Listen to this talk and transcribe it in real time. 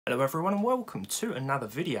Hello everyone and welcome to another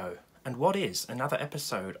video, and what is another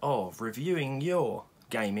episode of reviewing your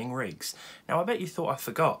gaming rigs. Now I bet you thought I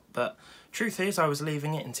forgot, but truth is I was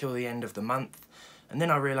leaving it until the end of the month, and then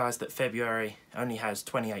I realised that February only has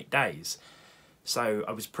 28 days, so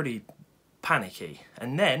I was pretty panicky.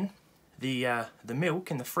 And then the milk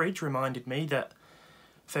in the fridge reminded me that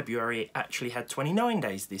February actually had 29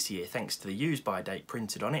 days this year thanks to the use by date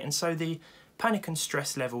printed on it, and so the panic and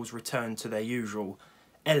stress levels returned to their usual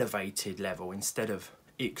elevated level instead of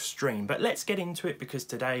extreme. But let's get into it because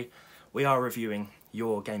today we are reviewing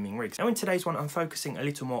your gaming rigs. Now in today's one I'm focusing a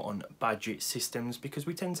little more on budget systems because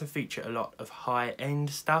we tend to feature a lot of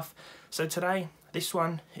high-end stuff. So today this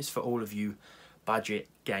one is for all of you budget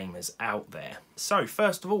gamers out there. So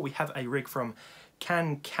first of all we have a rig from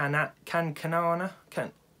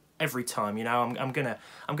Every time, you know, I'm gonna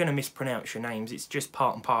mispronounce your names. It's just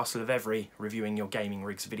part and parcel of every reviewing your gaming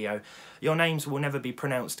rigs video. Your names will never be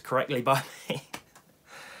pronounced correctly by me.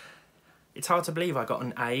 It's hard to believe I got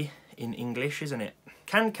an A in English, isn't it?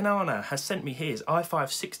 Kanana has sent me his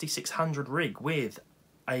i5 6600 rig with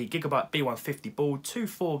a Gigabyte B150 board, two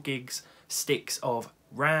 4 gigs sticks of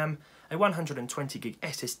RAM, a 120 gig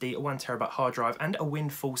SSD, a 1TB hard drive, and a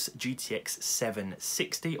Windforce GTX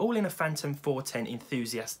 760, all in a Phantom 410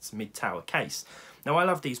 Enthusiasts mid-tower case. Now I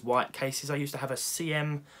love these white cases. I used to have a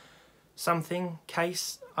CM something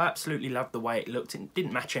case. I absolutely loved the way it looked. It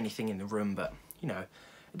didn't match anything in the room, but you know,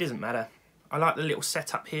 it doesn't matter. I like the little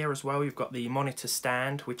setup here as well. You've got the monitor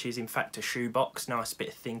stand, which is in fact a shoebox. Nice bit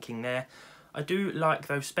of thinking there. I do like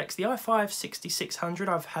those specs. The i5 6600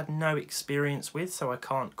 I've had no experience with, so I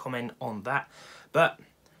can't comment on that. But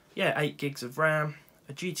yeah, 8 gigs of RAM,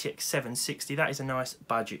 a GTX 760, that is a nice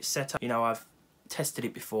budget setup. You know, I've tested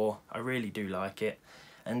it before, I really do like it.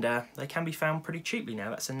 And they can be found pretty cheaply now.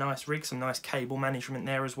 That's a nice rig, some nice cable management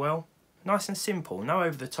there as well. Nice and simple, no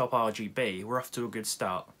over-the-top RGB, we're off to a good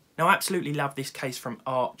start. Now I absolutely love this case from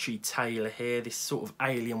Archie Taylor here, this sort of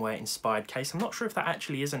Alienware inspired case. I'm not sure if that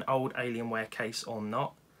actually is an old Alienware case or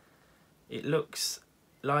not. It looks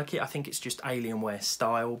like it, I think it's just Alienware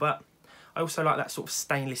style, but I also like that sort of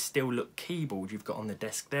stainless steel look keyboard you've got on the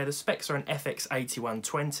desk there. The specs are an FX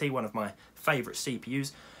 8120, one of my favourite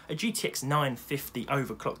CPUs, a GTX 950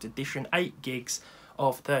 overclocked edition, 8 gigs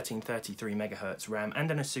of 1333MHz RAM,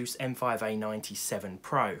 and an Asus M5A97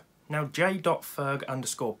 Pro. Now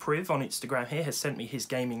j.ferg_priv on Instagram here has sent me his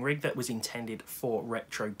gaming rig that was intended for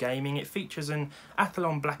retro gaming. It features an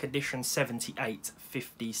Athlon Black Edition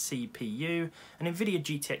 7850 CPU, an Nvidia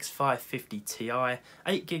GTX 550 Ti,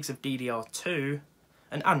 8 gigs of DDR2,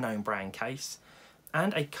 an unknown brand case,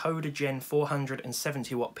 and a CodaGen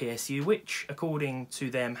 470W PSU, which according to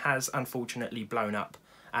them has unfortunately blown up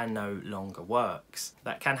and no longer works.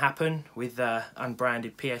 That can happen with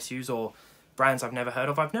unbranded PSUs or brands I've never heard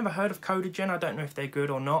of. I've never heard of CodaGen, I don't know if they're good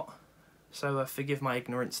or not, so forgive my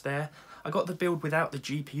ignorance there. I got the build without the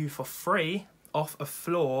GPU for free off a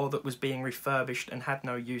floor that was being refurbished and had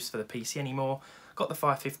no use for the PC anymore. Got the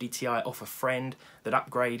 550 Ti off a friend that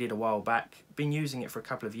upgraded a while back, been using it for a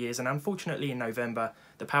couple of years, and unfortunately in November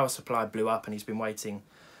the power supply blew up and he's been waiting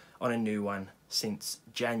on a new one since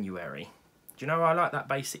January. You know, I like that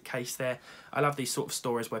basic case there. I love these sort of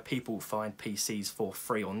stories where people find PCs for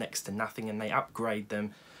free or next to nothing and they upgrade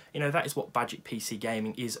them. You know, that is what budget PC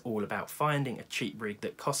gaming is all about, finding a cheap rig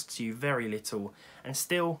that costs you very little and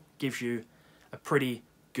still gives you a pretty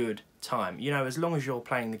good time. You know, as long as you're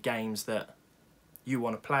playing the games that you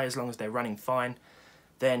want to play, as long as they're running fine,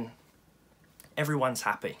 then everyone's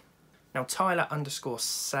happy. Now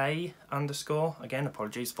Tyler_say_, again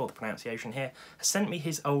apologies for the pronunciation here, has sent me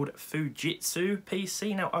his old Fujitsu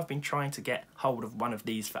PC. Now I've been trying to get hold of one of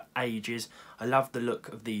these for ages. I love the look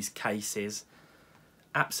of these cases.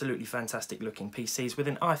 Absolutely fantastic looking PCs with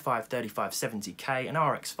an i5 3570K, an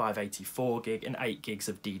RX 584 gig and 8 gigs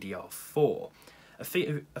of DDR4. A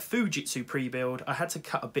Fujitsu pre-build. I had to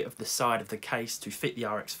cut a bit of the side of the case to fit the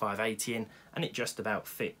RX 580 in and it just about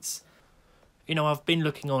fits. You know, I've been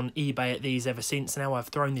looking on eBay at these ever since. Now I've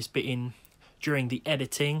thrown this bit in during the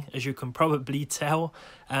editing, as you can probably tell,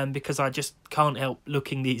 because I just can't help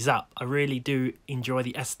looking these up. I really do enjoy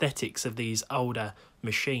the aesthetics of these older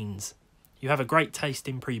machines. You have a great taste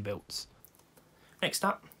in pre-builds. Next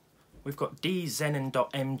up, we've got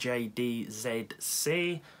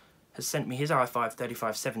dzenon.mjdzc. Has sent me his i5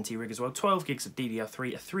 3570 rig as well, 12 gigs of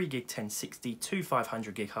DDR3, a 3 gig 1060, two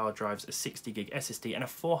 500 gig hard drives, a 60 gig SSD and a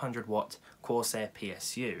 400 watt Corsair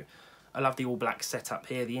PSU. I love the all black setup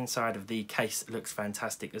here. The inside of the case looks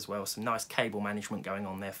fantastic as well. Some nice cable management going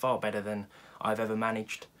on there, far better than I've ever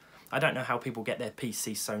managed. I don't know how people get their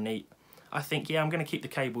PCs so neat. I think, yeah, I'm going to keep the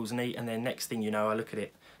cables neat, and then next thing you know, I look at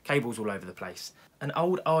it, cables all over the place. An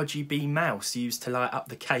old RGB mouse used to light up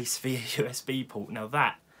the case via USB port. Now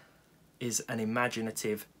that is an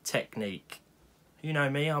imaginative technique. You know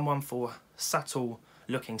me, I'm one for subtle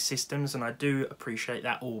looking systems, and I do appreciate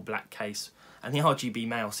that all black case, and the RGB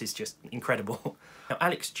mouse is just incredible. Now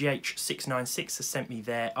AlexGH696 has sent me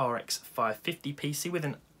their RX 550 PC with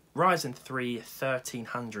an Ryzen 3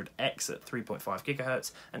 1300X at 3.5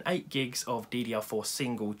 GHz and 8 gigs of DDR4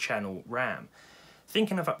 single channel RAM.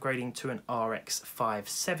 Thinking of upgrading to an RX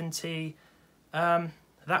 570.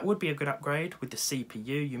 That would be a good upgrade with the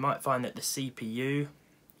CPU. You might find that the CPU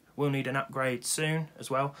will need an upgrade soon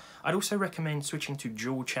as well. I'd also recommend switching to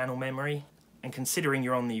dual channel memory, and considering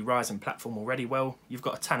you're on the Ryzen platform already, well, you've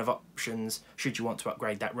got a ton of options should you want to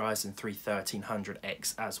upgrade that Ryzen 3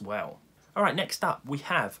 1300X as well. Alright, next up we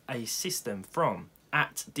have a system from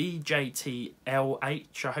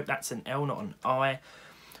 @DJTLH, I hope that's an L not an I.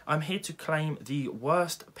 I'm here to claim the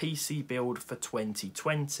worst PC build for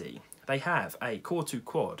 2020. They have a Core 2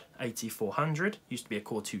 Quad 8400, used to be a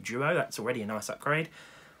Core 2 Duo, that's already a nice upgrade.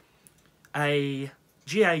 A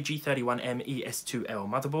G31M ES2L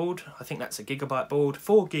motherboard, I think that's a gigabyte board,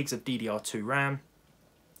 4 gigs of DDR2 RAM,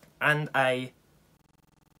 and a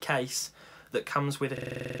case that comes with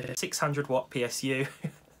a 600 watt PSU.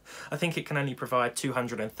 I think it can only provide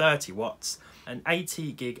 230 watts, an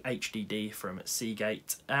 80 gig HDD from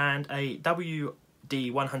Seagate, and a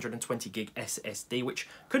WD 120 gig SSD, which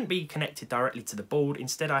couldn't be connected directly to the board.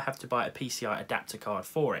 Instead, I have to buy a PCI adapter card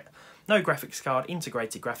for it. No graphics card,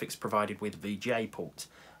 integrated graphics provided with VGA port.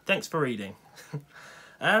 Thanks for reading.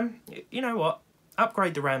 You know what?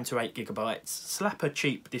 Upgrade the RAM to 8 GB, slap a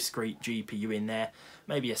cheap discrete GPU in there,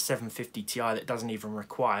 maybe a 750 Ti that doesn't even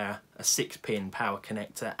require a 6-pin power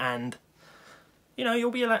connector, and you know,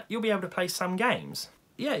 you'll be able to play some games.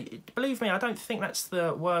 Yeah, believe me, I don't think that's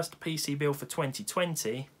the worst PC build for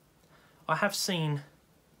 2020. I have seen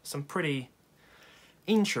some pretty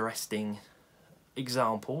interesting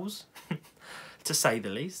examples, to say the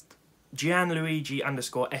least.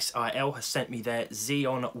 Gianluigi_SIL has sent me their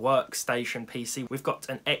Xeon Workstation PC. We've got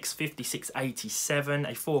an X5687,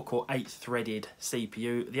 a 4-core 8-threaded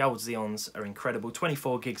CPU. The old Xeons are incredible.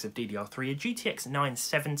 24 gigs of DDR3, a GTX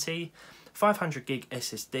 970, 500 gig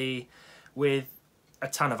SSD with a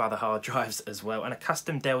ton of other hard drives as well, and a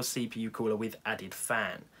custom Dell CPU cooler with added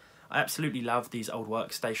fan. I absolutely love these old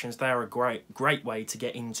workstations. They are a great way to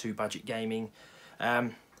get into budget gaming.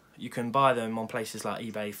 You can buy them on places like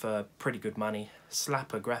eBay for pretty good money.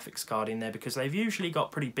 Slap a graphics card in there because they've usually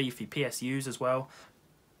got pretty beefy PSUs as well.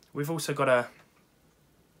 We've also got a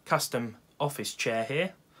custom office chair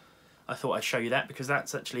here. I thought I'd show you that because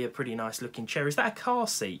that's actually a pretty nice looking chair. Is that a car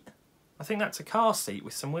seat? I think that's a car seat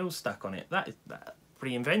with some wheels stuck on it. That is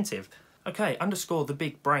pretty inventive. Okay, _the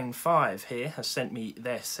Big Brain 5 here has sent me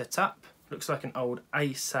their setup. Looks like an old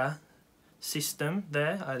Acer system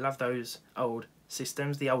there. I love those old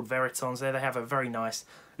systems, the old Veritons there. They have a very nice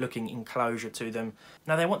looking enclosure to them.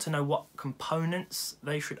 Now they want to know what components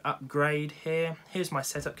they should upgrade here. Here's my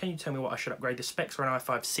setup. Can you tell me what I should upgrade? The specs are an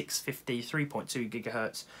i5 650 3.2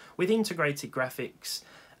 GHz with integrated graphics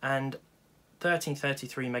and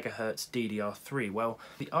 1333 MHz DDR3. Well,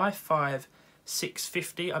 the i5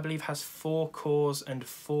 650 I believe has 4 cores and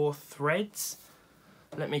 4 threads.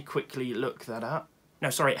 Let me quickly look that up. No,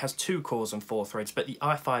 sorry, it has 2 cores and 4 threads, but the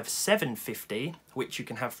i5 750, which you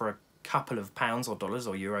can have for a couple of pounds or dollars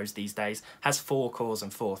or euros these days, has 4 cores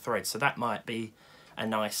and 4 threads, so that might be a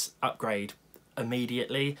nice upgrade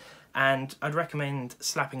immediately. And I'd recommend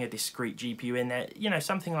slapping a discrete GPU in there, you know,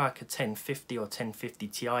 something like a 1050 or 1050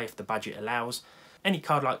 Ti if the budget allows. Any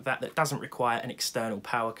card like that that doesn't require an external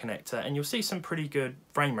power connector, and you'll see some pretty good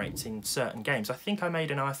frame rates in certain games. I think I made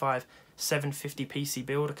an i5 750 PC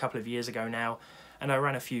build a couple of years ago now, and I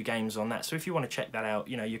ran a few games on that, so if you want to check that out,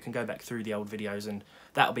 you know, you can go back through the old videos and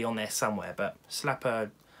that'll be on there somewhere. But slap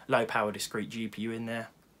a low power discrete GPU in there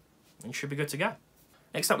and you should be good to go.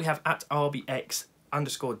 Next up we have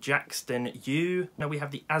 @RBX_Jackson U. Now we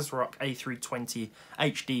have the ASRock A320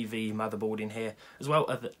 HDV motherboard in here, as well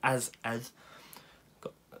as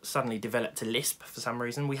got suddenly developed a lisp for some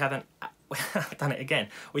reason. We have an I've done it again.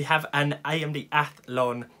 We have an AMD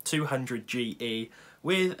Athlon 200GE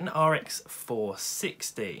with an RX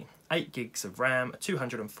 460, 8 gigs of RAM, a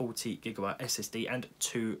 240 GB SSD and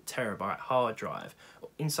 2 TB hard drive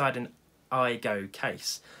inside an iGo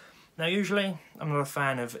case. Now usually I'm not a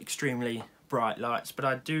fan of extremely bright lights, but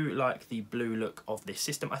I do like the blue look of this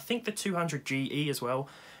system. I think the 200GE as well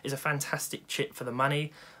is a fantastic chip for the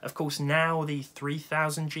money. Of course now the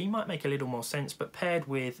 3000G might make a little more sense, but paired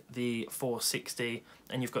with the 460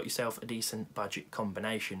 and you've got yourself a decent budget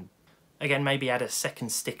combination. Again, maybe add a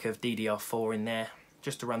second stick of DDR4 in there,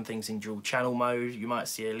 just to run things in dual channel mode. You might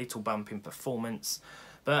see a little bump in performance,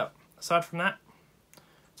 but aside from that,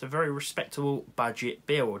 it's a very respectable budget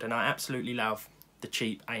build, and I absolutely love the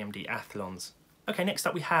cheap AMD Athlons. Okay, next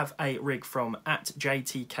up we have a rig from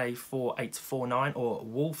 @JTK4849 or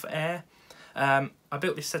Wolf Air. I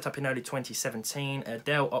built this setup in early 2017, a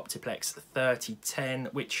Dell Optiplex 3010,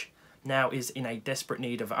 which now is in a desperate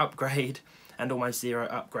need of upgrade and almost zero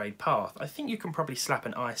upgrade path. I think you can probably slap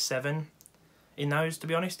an i7 in those, to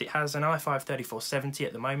be honest. It has an i5 3470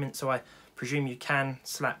 at the moment, so I presume you can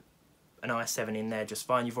slap an i7 in there just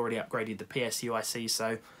fine. You've already upgraded the PSU IC,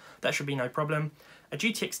 so that should be no problem. A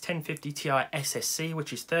GTX 1050 Ti SSC,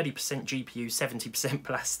 which is 30% GPU, 70%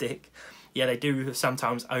 plastic. Yeah, they do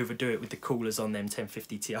sometimes overdo it with the coolers on them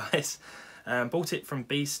 1050 Ti's. Bought it from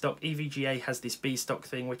B Stock. EVGA has this B Stock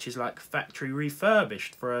thing, which is like factory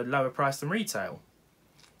refurbished for a lower price than retail.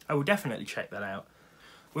 I will definitely check that out.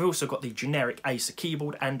 We've also got the generic Acer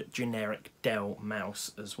keyboard and generic Dell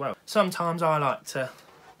mouse as well. Sometimes I like to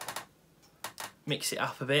mix it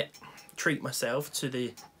up a bit, treat myself to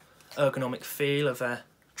the ergonomic feel of a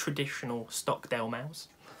traditional stock Dell mouse.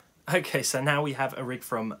 Okay, so now we have a rig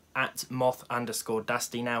from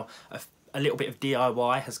 @moth_dusty. Now, a little bit of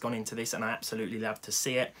DIY has gone into this, and I absolutely love to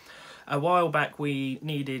see it. A while back, we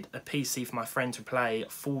needed a PC for my friend to play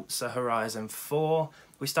Forza Horizon 4.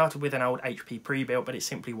 We started with an old HP pre-built, but it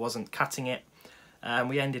simply wasn't cutting it.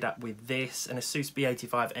 We ended up with this, an Asus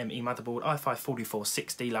B85ME motherboard, i5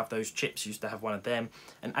 4460, love those chips, used to have one of them,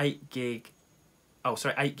 an 8 gigs of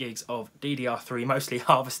DDR3, mostly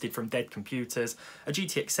harvested from dead computers, a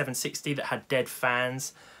GTX 760 that had dead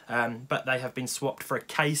fans, but they have been swapped for a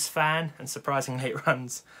case fan, and surprisingly it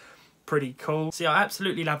runs pretty cool. See, I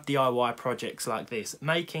absolutely love DIY projects like this,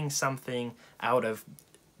 making something out of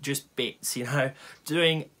just bits, you know,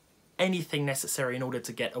 doing anything necessary in order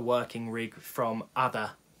to get a working rig from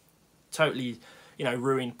other totally, you know,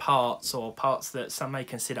 ruined parts or parts that some may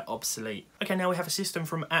consider obsolete. Okay, now we have a system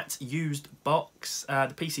from @UsedBox.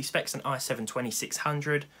 The PC specs an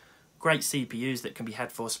i7-2600, great CPUs that can be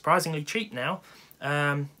had for surprisingly cheap now.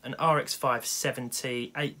 An RX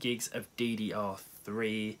 570, 8 gigs of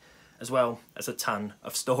DDR3, as well as a ton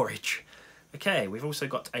of storage. Okay, we've also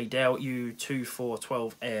got a Dell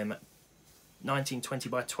U2412M 1920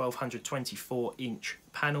 by 1200 24-inch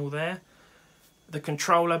panel there. The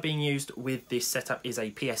controller being used with this setup is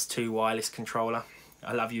a PS2 wireless controller.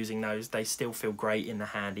 I love using those. They still feel great in the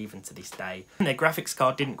hand even to this day. And their graphics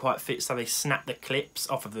card didn't quite fit, so they snapped the clips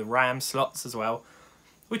off of the RAM slots as well,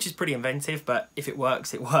 which is pretty inventive, but if it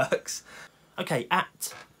works, it works. Okay,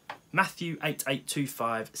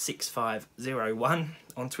 @Matthew88256501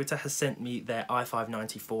 on Twitter has sent me their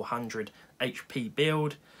i5-9400 HP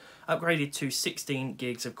build, upgraded to 16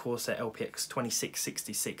 gigs of Corsair LPX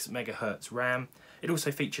 2666 MHz RAM. It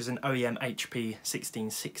also features an OEM HP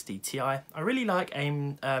 1660 Ti. I really like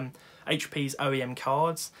HP's OEM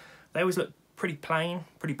cards. They always look pretty plain,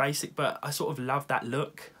 pretty basic, but I sort of love that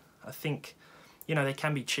look. I think, you know, they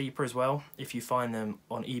can be cheaper as well if you find them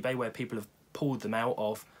on eBay where people have pulled them out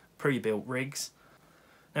of pre-built rigs.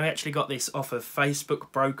 Now, we actually got this off of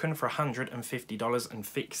Facebook broken for $150 and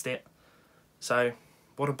fixed it. So,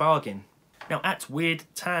 what a bargain. Now,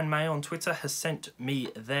 @WeirdTanMay on Twitter has sent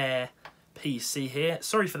me their PC here.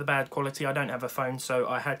 Sorry for the bad quality, I don't have a phone, so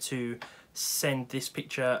I had to send this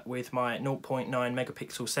picture with my 0.9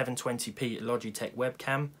 megapixel 720p Logitech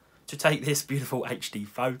webcam to take this beautiful HD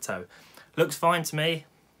photo. Looks fine to me.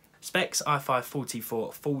 Specs i5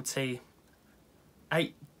 4440,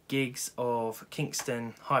 8 gigs of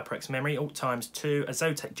Kingston HyperX memory, all ×2, a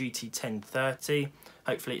Zotac GT 1030,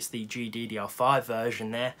 hopefully it's the GDDR5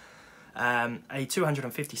 version there, a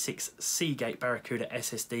 256 Seagate Barracuda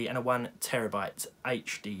SSD and a 1TB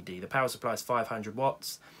HDD. The power supply is 500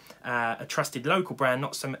 watts, a trusted local brand,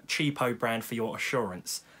 not some cheapo brand for your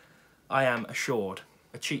assurance. I am assured,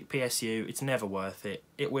 a cheap PSU, it's never worth it.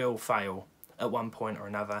 It will fail at one point or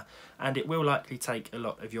another, and it will likely take a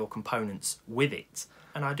lot of your components with it.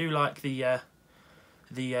 And I do like the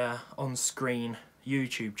on-screen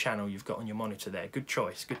YouTube channel you've got on your monitor there. Good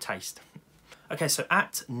choice, good taste. Okay, so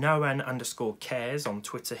 @Noan_cares on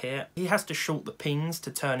Twitter here. He has to short the pins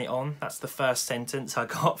to turn it on. That's the first sentence I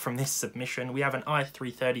got from this submission. We have an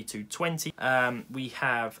i3-3220. We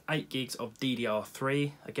have 8 gigs of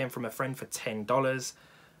DDR3, again from a friend for $10.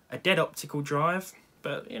 A dead optical drive,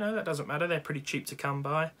 but you know, that doesn't matter. They're pretty cheap to come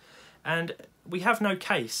by. And we have no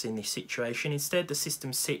case in this situation. Instead, the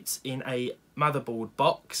system sits in a motherboard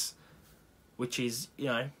box which is, you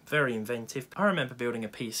know, very inventive. I remember building a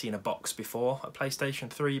PC in a box before, a PlayStation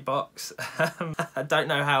 3 box. I don't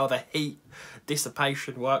know how the heat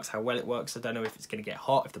dissipation works, how well it works. I don't know if it's going to get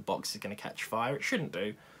hot, if the box is going to catch fire. It shouldn't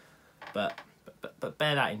do, but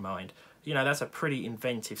bear that in mind. You know, that's a pretty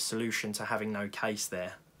inventive solution to having no case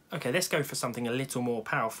there. Okay, let's go for something a little more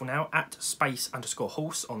powerful now. At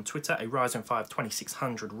space_horse on Twitter, a Ryzen 5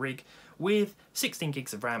 2600 rig with 16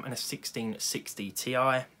 gigs of RAM and a 1660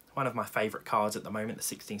 Ti. One of my favourite cards at the moment, the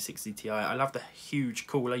 1660 Ti. I love the huge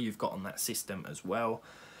cooler you've got on that system as well.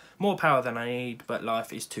 More power than I need, but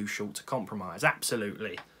life is too short to compromise,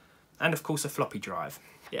 absolutely. And of course a floppy drive.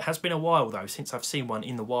 It has been a while though since I've seen one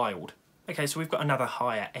in the wild. Okay, so we've got another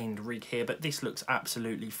higher end rig here, but this looks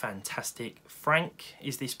absolutely fantastic. Frank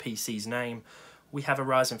is this PC's name. We have a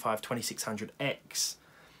Ryzen 5 2600X,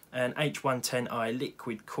 an H110i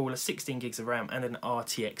liquid cooler, 16 gigs of RAM and an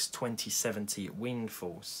RTX 2070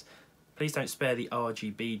 Windforce. Please don't spare the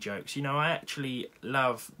RGB jokes. You know, I actually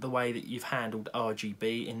love the way that you've handled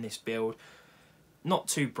RGB in this build. Not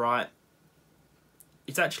too bright.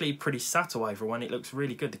 It's actually pretty subtle, everyone. It looks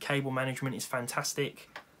really good. The cable management is fantastic.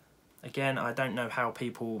 Again, I don't know how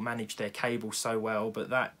people manage their cable so well, but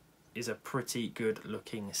that is a pretty good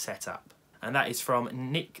looking setup. And that is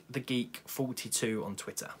from Nick the Geek 42 on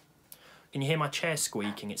Twitter. Can you hear my chair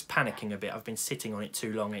squeaking? It's panicking a bit. I've been sitting on it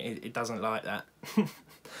too long. It doesn't like that.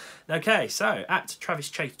 Okay, so at Travis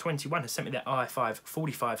Chase 21 has sent me their i5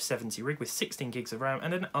 4570 rig with 16 gigs of RAM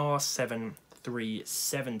and an R7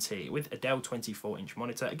 370 with a Dell 24-inch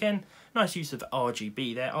monitor. Again, nice use of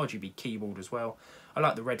RGB there, RGB keyboard as well. I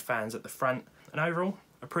like the red fans at the front, and overall,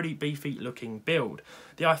 a pretty beefy looking build.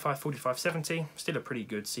 The i5 4570, still a pretty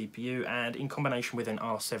good CPU, and in combination with an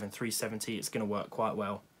R7 370, it's going to work quite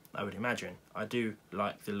well, I would imagine. I do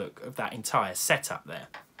like the look of that entire setup there.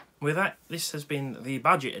 With that, this has been the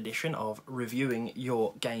budget edition of reviewing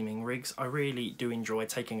your gaming rigs. I really do enjoy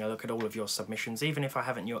taking a look at all of your submissions, even if I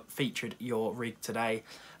haven't featured your rig today.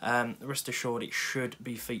 Rest assured it should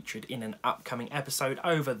be featured in an upcoming episode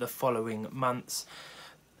over the following months.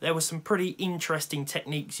 There were some pretty interesting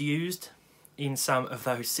techniques used in some of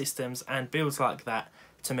those systems, and builds like that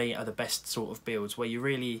to me are the best sort of builds, where you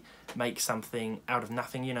really make something out of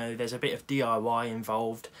nothing. You know, there's a bit of DIY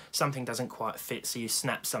involved, something doesn't quite fit, so you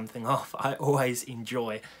snap something off. I always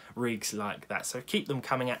enjoy rigs like that, so keep them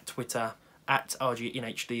coming at Twitter at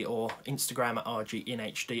RGInHD or Instagram at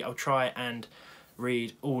RGInHD. I'll try and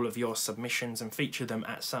read all of your submissions and feature them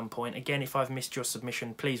at some point. Again, if I've missed your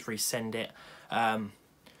submission, please resend it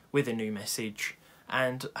with a new message,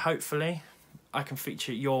 and hopefully I can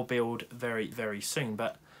feature your build very, very soon.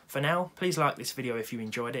 But for now, please like this video if you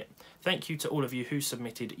enjoyed it. Thank you to all of you who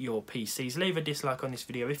submitted your PCs. Leave a dislike on this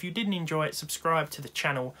video if you didn't enjoy it. Subscribe to the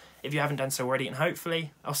channel if you haven't done so already. And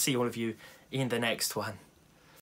hopefully, I'll see all of you in the next one.